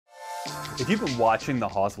If you've been watching the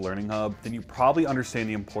Hoth Learning Hub, then you probably understand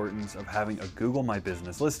the importance of having a Google My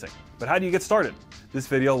Business listing. But how do you get started? This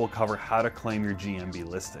video will cover how to claim your GMB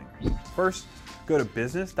listing. First, go to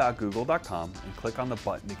business.google.com and click on the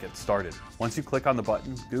button to get started. Once you click on the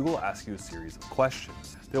button, Google will ask you a series of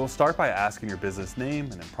questions. They will start by asking your business name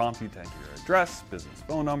and then prompt you to enter your address, business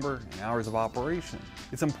phone number, and hours of operation.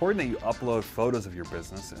 It's important that you upload photos of your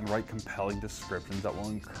business and write compelling descriptions that will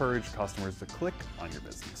encourage customers to click on your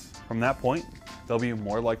business. From that point, they'll be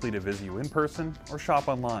more likely to visit you in person or shop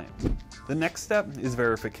online. The next step is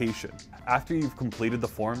verification. After you've completed the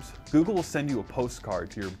forms, Google will send you a postcard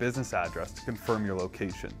to your business address to confirm your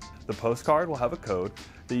location. The postcard will have a code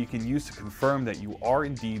that you can use to confirm that you are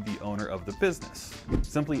indeed the owner of the business.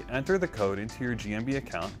 Simply enter the code into your GMB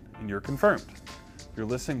account and you're confirmed. Your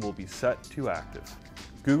listing will be set to active.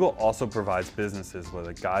 Google also provides businesses with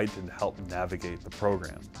a guide to help navigate the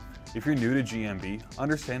program. If you're new to GMB,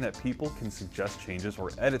 understand that people can suggest changes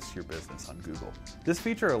or edits to your business on Google. This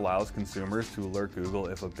feature allows consumers to alert Google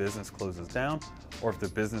if a business closes down or if the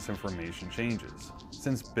business information changes,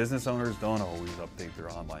 since business owners don't always update their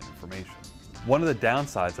online information. One of the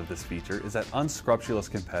downsides of this feature is that unscrupulous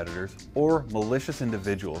competitors or malicious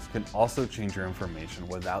individuals can also change your information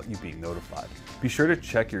without you being notified. Be sure to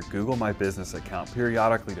check your Google My Business account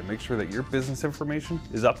periodically to make sure that your business information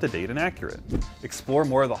is up to date and accurate. Explore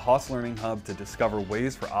more of the Hoth Learning Hub to discover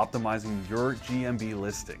ways for optimizing your GMB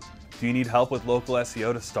listing. Do you need help with local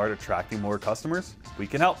SEO to start attracting more customers? We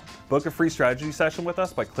can help. Book a free strategy session with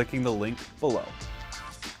us by clicking the link below.